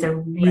 Like, it is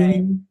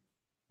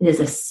it is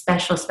a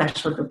special,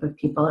 special group of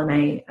people, and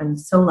I am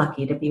so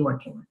lucky to be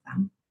working with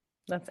them.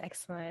 That's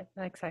excellent.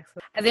 That's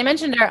excellent. As I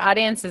mentioned, our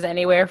audience is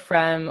anywhere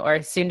from,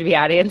 or soon to be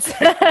audience, those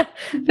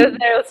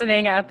that are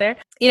listening out there,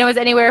 is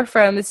anywhere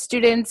from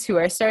students who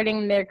are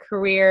starting their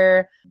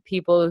career,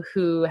 people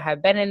who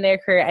have been in their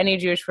career, any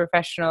Jewish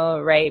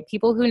professional, right?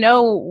 People who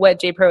know what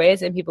JPro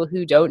is and people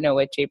who don't know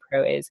what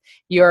JPro is,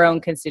 your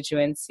own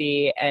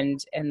constituency,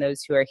 and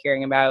those who are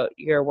hearing about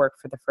your work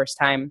for the first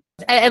time,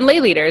 and lay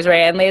leaders,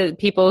 right? And lay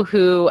people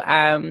who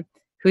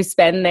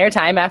spend their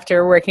time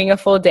after working a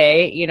full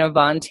day,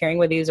 volunteering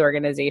with these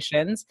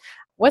organizations.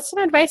 What's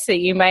some advice that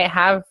you might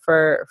have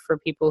for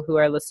people who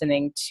are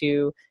listening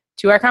to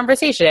our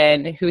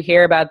conversation, who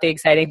hear about the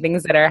exciting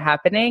things that are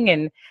happening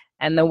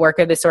and the work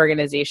of this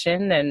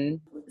organization? And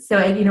so,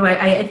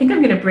 I think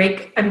I'm going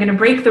to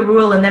break the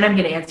rule, and then I'm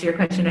going to answer your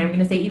question. I'm going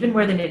to say, even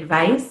more than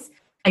advice,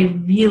 I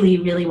really,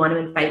 really want to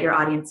invite your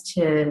audience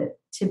to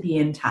be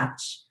in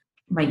touch.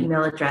 My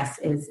email address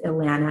is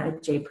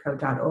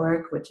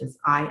ilana@jpro.org, which is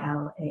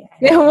ILANA.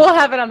 Yeah, we'll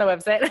have it on the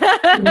website.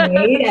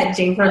 Right, at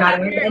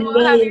jpro.org.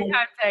 We'll have your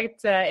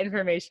contact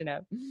information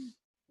up.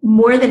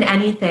 More than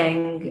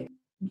anything,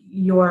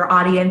 your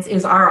audience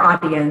is our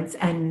audience,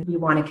 and we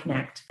want to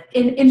connect.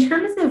 In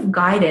terms of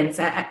guidance,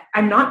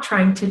 I'm not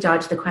trying to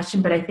dodge the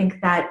question, but I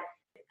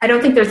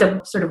don't think there's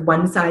a sort of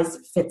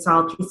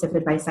one-size-fits-all piece of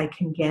advice I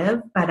can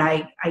give, but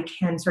I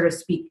can sort of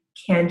speak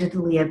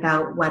candidly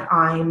about what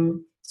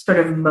I'm sort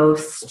of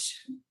most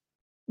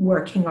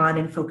working on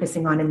and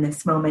focusing on in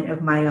this moment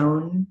of my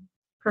own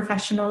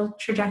professional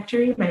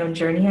trajectory, my own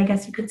journey, I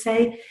guess you could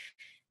say.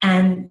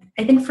 And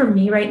I think for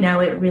me right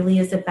now, it really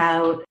is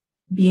about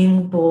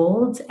being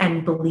bold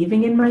and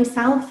believing in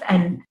myself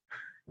and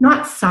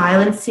not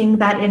silencing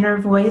that inner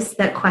voice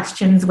that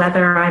questions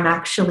whether I'm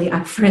actually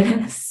up for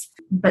this,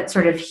 but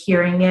sort of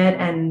hearing it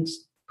and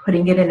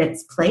putting it in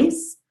its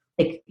place.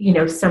 Like,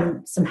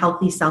 some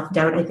healthy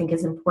self-doubt I think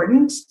is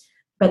important,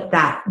 but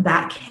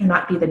that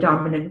cannot be the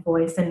dominant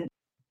voice. And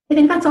I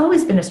think that's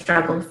always been a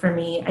struggle for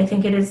me. I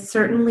think it is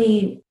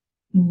certainly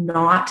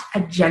not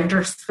a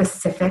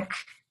gender-specific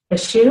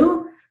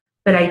issue,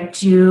 but I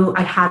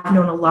have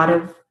known a lot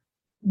of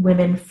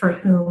women for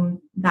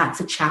whom that's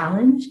a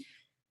challenge.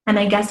 And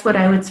I guess what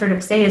I would sort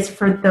of say is,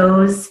 for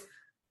those,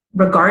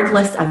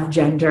 regardless of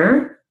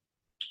gender,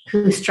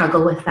 who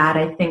struggle with that,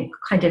 I think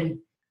kind of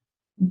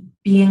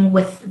being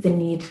with the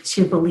need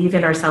to believe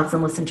in ourselves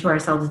and listen to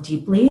ourselves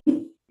deeply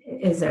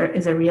is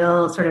a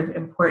real sort of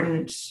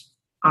important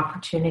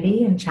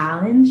opportunity and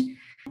challenge.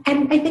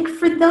 And I think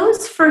for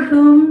those for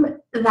whom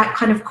that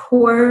kind of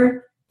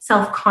core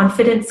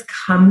self-confidence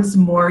comes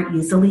more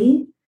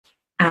easily,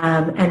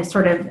 and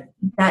sort of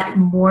that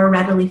more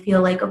readily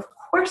feel like, of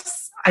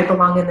course I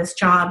belong in this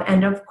job,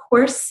 and of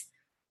course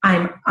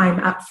I'm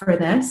up for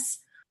this.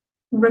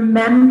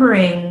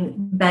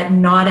 Remembering that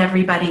not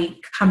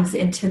everybody comes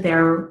into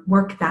their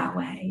work that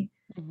way.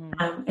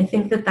 Mm-hmm. I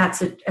think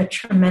that's a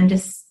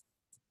tremendous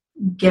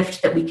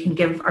gift that we can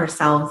give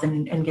ourselves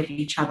and give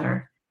each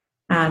other.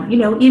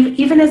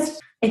 Even as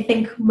I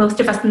think most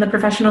of us in the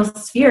professional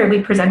sphere,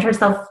 we present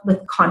ourselves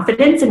with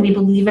confidence and we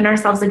believe in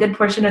ourselves a good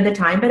portion of the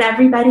time, but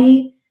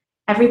everybody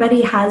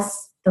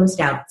has those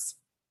doubts.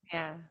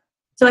 Yeah.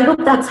 So I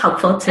hope that's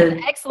helpful to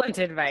excellent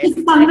advice.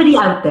 Somebody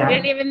out there. I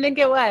didn't even think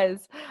it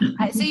was.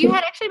 So you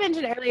had actually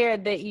mentioned earlier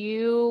that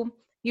you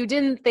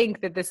didn't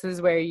think that this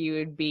is where you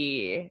would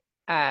be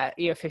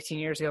 15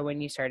 years ago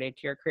when you started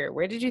your career.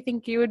 Where did you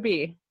think you would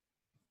be?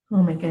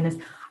 Oh my goodness.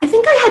 I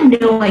think I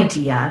had no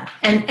idea.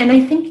 And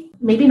I think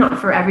maybe not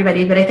for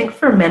everybody, but I think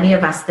for many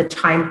of us, the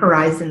time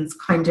horizons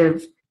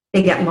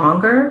they get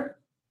longer.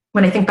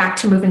 When I think back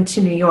to moving to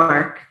New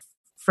York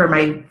for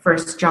my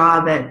first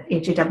job at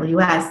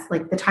HAWS,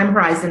 like the time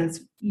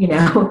horizons,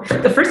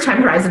 the first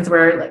time horizons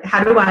were like,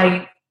 how do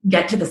I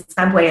get to the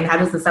subway and how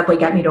does the subway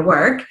get me to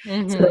work?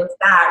 Mm-hmm. So there's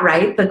that,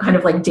 right? The kind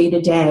of like day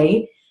to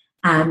day.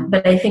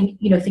 But I think,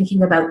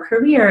 thinking about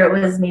career, it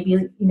was maybe, a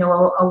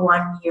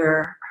 1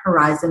 year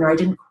horizon, or I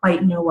didn't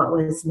quite know what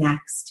was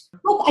next.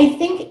 Well, I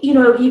think,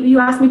 you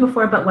asked me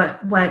before about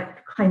what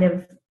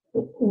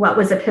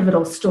was a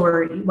pivotal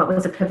story, what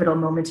was a pivotal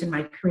moment in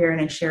my career, and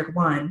I shared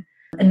one.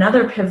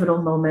 Another pivotal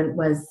moment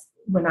was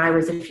when I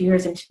was a few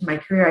years into my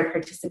career. I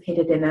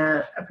participated in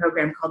a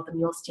program called the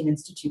Muhlstein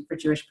Institute for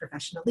Jewish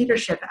Professional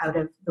Leadership out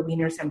of the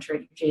Wiener Center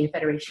at UJA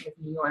Federation of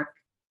New York.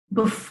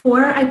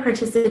 before I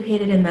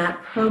participated in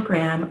that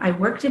program, I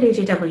worked at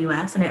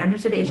AJWS and I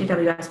understood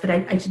AJWS, but I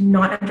did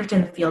not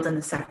understand the field and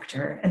the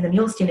sector. And the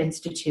Muhlestein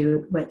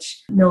Institute,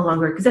 which no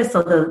longer exists,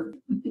 although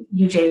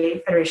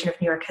UJ Federation of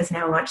New York has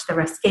now launched the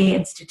Ruskay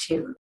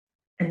Institute.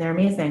 And they're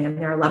amazing, and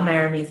their alumni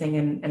are amazing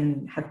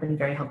and have been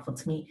very helpful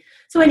to me.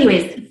 So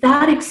anyways,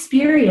 that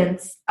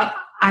experience,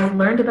 I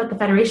learned about the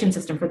federation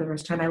system for the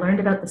first time. I learned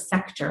about the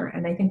sector.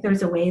 And I think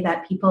there's a way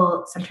that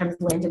people sometimes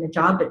land in a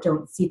job but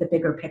don't see the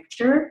bigger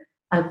picture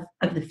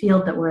of the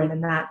field that we're in,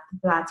 and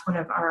that's one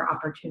of our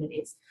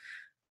opportunities.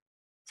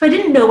 So I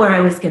didn't know where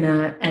I was going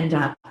to end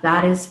up.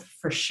 That is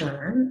for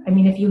sure. I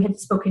mean, if you had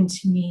spoken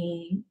to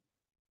me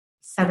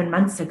 7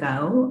 months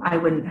ago, I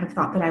wouldn't have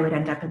thought that I would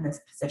end up in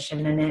this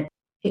position. And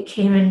it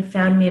came and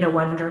found me at a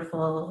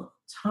wonderful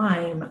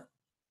time.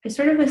 I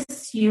sort of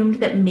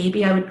assumed that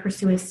maybe I would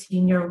pursue a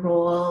senior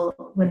role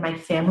when my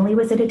family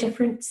was at a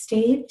different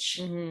stage.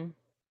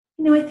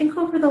 Mm-hmm. I think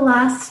over the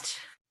last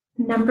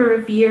number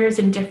of years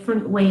in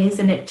different ways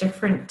and at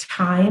different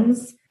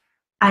times,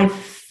 I've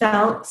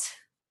felt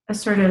a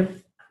sort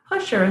of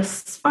push or a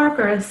spark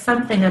or a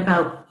something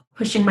about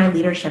pushing my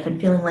leadership and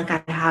feeling like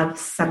I have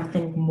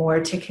something more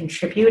to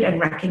contribute,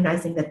 and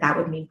recognizing that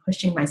would mean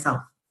pushing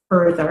myself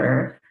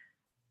further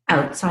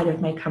outside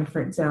of my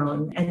comfort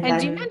zone. And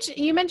then,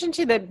 you mentioned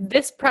too that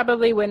this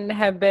probably wouldn't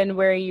have been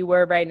where you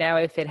were right now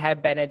if it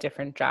had been a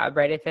different job,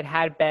 right? If it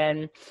had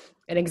been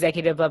an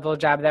executive level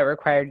job that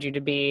required you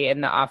to be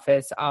in the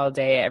office all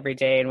day, every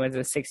day, and was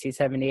a 60,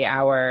 70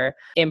 hour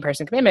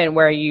in-person commitment,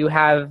 where you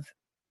have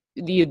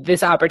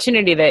this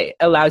opportunity that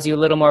allows you a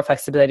little more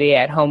flexibility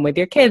at home with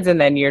your kids,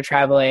 and then you're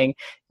traveling,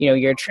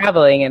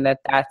 and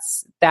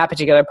that's that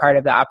particular part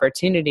of the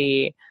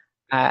opportunity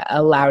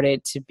allowed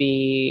it to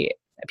be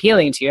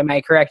appealing to you. Am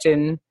I correct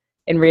in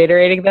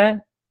reiterating that?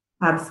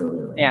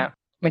 Absolutely. Yeah,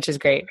 which is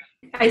great.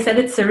 I said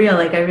it's surreal.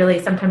 Like, I really,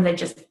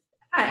 sometimes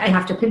I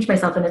have to pinch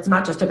myself, and it's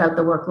not just about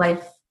the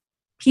work-life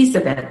piece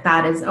of it.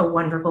 That is a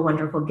wonderful,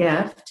 wonderful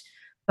gift,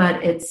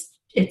 but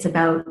it's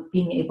about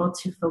being able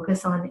to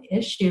focus on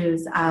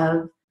issues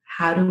of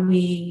how do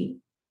we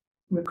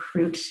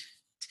recruit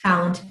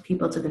talented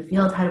people to the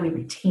field? How do we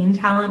retain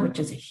talent, which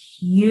is a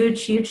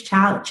huge, huge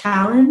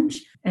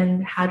challenge?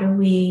 And how do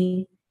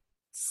we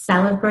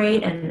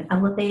celebrate and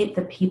elevate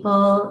the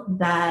people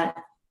that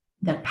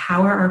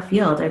power our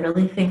field? I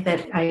really think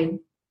that I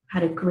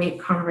had a great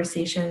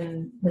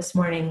conversation this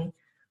morning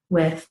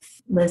with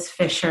Liz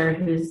Fisher,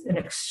 who's an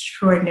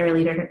extraordinary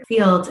leader in the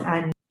field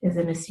and is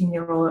in a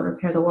senior role at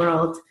Repair the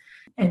World.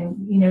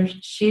 And,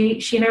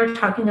 she and I were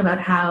talking about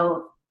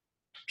how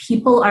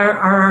people are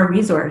our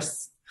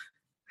resource.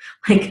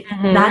 Like,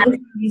 mm-hmm. That is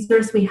the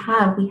resource we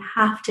have. We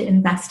have to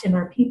invest in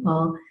our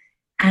people.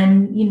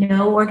 And,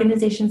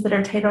 organizations that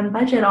are tight on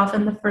budget,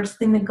 often the first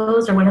thing that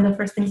goes, or one of the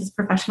first things, is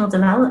professional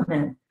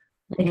development.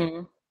 Like,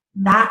 mm-hmm.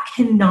 That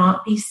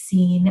cannot be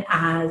seen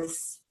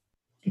as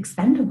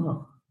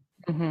expendable.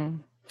 Mm-hmm.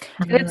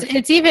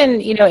 It's even,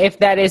 if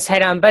that is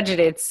tight on budget,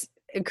 it's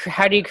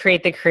how do you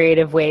create the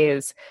creative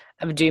ways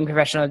of doing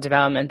professional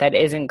development that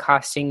isn't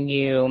costing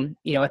you,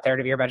 a third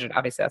of your budget?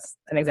 Obviously, that's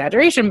an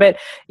exaggeration, but,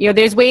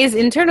 there's ways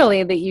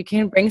internally that you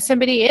can bring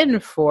somebody in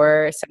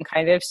for some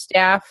kind of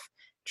staff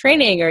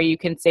training, or you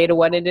can say to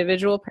one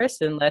individual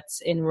person,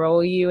 let's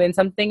enroll you in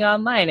something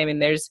online. I mean,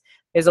 there's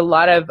a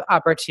lot of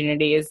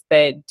opportunities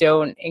that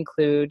don't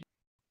include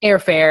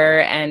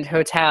airfare and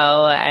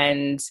hotel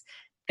and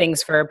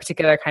things for a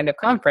particular kind of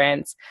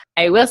conference.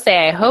 I will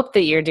say, I hope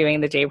that you're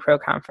doing the JPro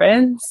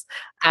conference.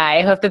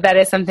 I hope that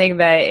is something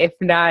that, if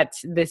not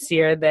this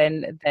year,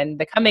 then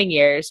the coming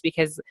years,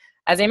 because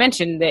as I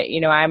mentioned, that,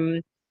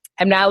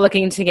 I'm not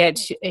looking to get,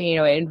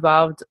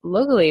 involved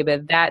locally,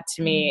 but that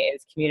to me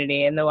is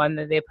community. And the one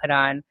that they put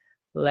on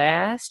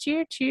last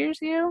year, 2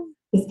 years ago?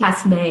 This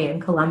past May in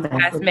Columbus.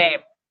 Past May.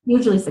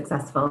 Hugely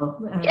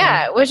successful.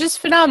 Yeah, which is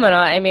phenomenal.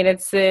 I mean,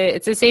 it's the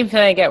same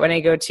feeling I get when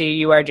I go to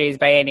URJ's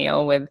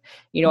biennial with,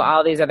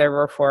 all these other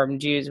reformed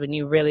Jews, when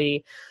you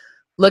really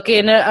look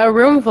in a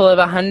room full of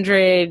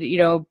 100,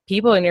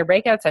 people in your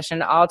breakout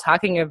session, all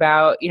talking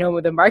about,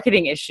 the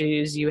marketing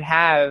issues you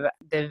have.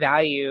 The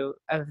value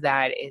of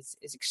that is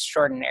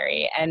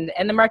extraordinary. And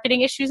the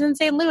marketing issues in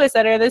St. Louis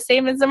that are the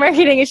same as the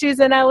marketing issues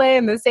in LA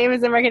and the same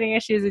as the marketing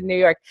issues in New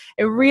York.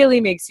 It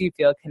really makes you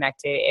feel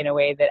connected in a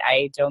way that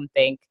I don't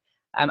think,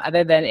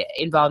 other than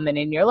involvement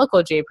in your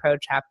local JPro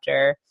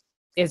chapter,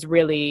 is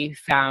really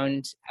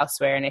found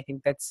elsewhere. And I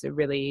think that's a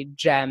really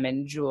gem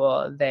and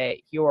jewel that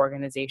your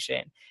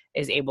organization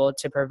is able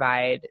to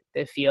provide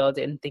the field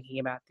in thinking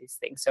about these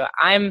things. So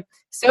I'm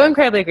so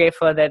incredibly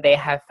grateful that they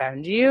have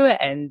found you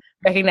and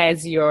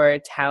recognized your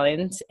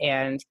talent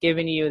and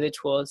given you the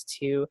tools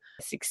to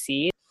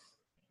succeed.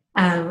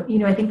 I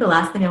think the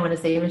last thing I want to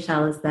say,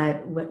 Michelle, is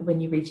that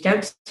when you reached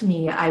out to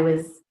me, I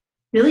was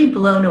really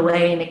blown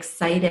away and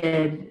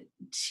excited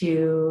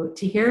to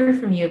hear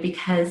from you,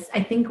 because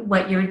I think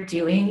what you're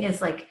doing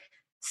is like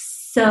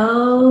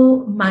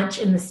so much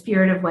in the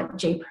spirit of what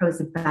JPro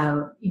is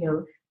about,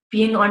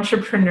 being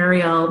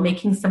entrepreneurial,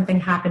 making something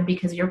happen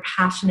because you're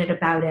passionate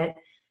about it,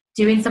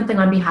 doing something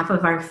on behalf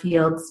of our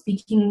field,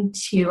 speaking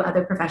to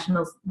other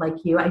professionals like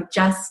you. I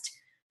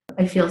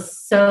feel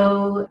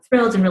so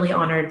thrilled and really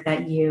honored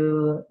that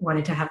you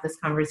wanted to have this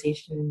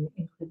conversation and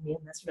include me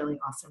in this really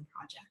awesome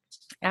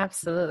project.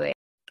 Absolutely.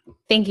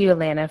 Thank you,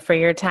 Ilana, for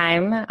your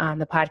time on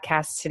the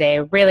podcast today.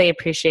 Really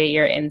appreciate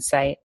your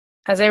insight.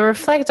 As I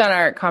reflect on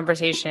our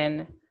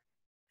conversation,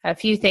 a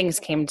few things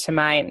came to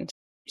mind.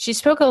 She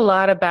spoke a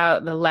lot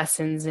about the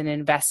lessons in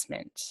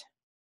investment.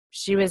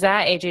 She was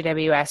at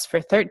AJWS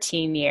for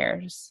 13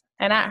 years,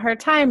 and at her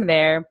time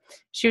there,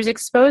 she was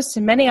exposed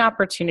to many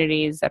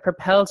opportunities that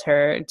propelled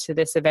her to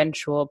this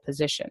eventual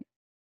position.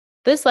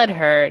 This led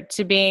her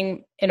to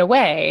being, in a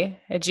way,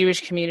 a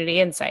Jewish community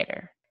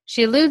insider.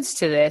 She alludes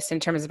to this in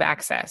terms of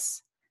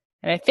access,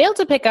 and I failed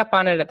to pick up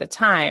on it at the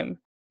time,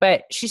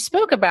 but she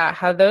spoke about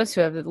how those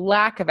who have the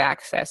lack of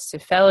access to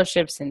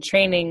fellowships and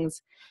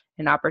trainings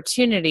and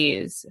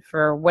opportunities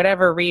for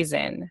whatever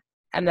reason,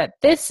 and that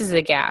this is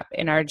a gap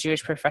in our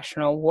Jewish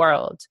professional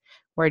world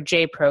where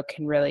JPro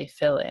can really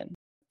fill in.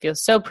 I feel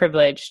so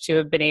privileged to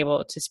have been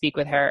able to speak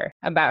with her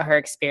about her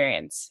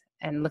experience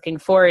and looking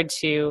forward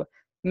to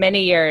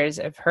many years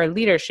of her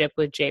leadership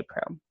with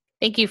JPro.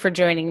 Thank you for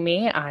joining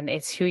me on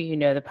It's Who You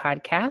Know, the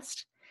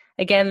podcast.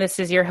 Again, this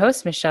is your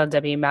host, Michelle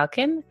W.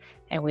 Malkin,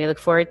 and we look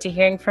forward to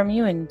hearing from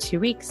you in 2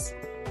 weeks.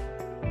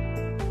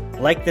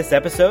 Like this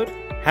episode?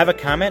 Have a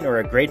comment or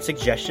a great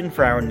suggestion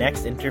for our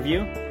next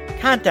interview?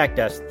 Contact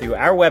us through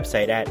our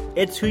website at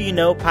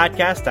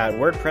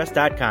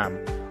itswhoyouknowpodcast.wordpress.com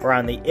or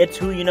on the It's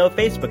Who You Know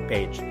Facebook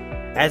page.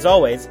 As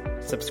always,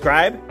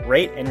 subscribe,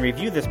 rate, and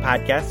review this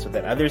podcast so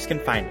that others can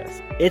find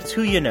us. It's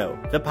Who You Know,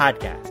 the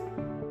podcast.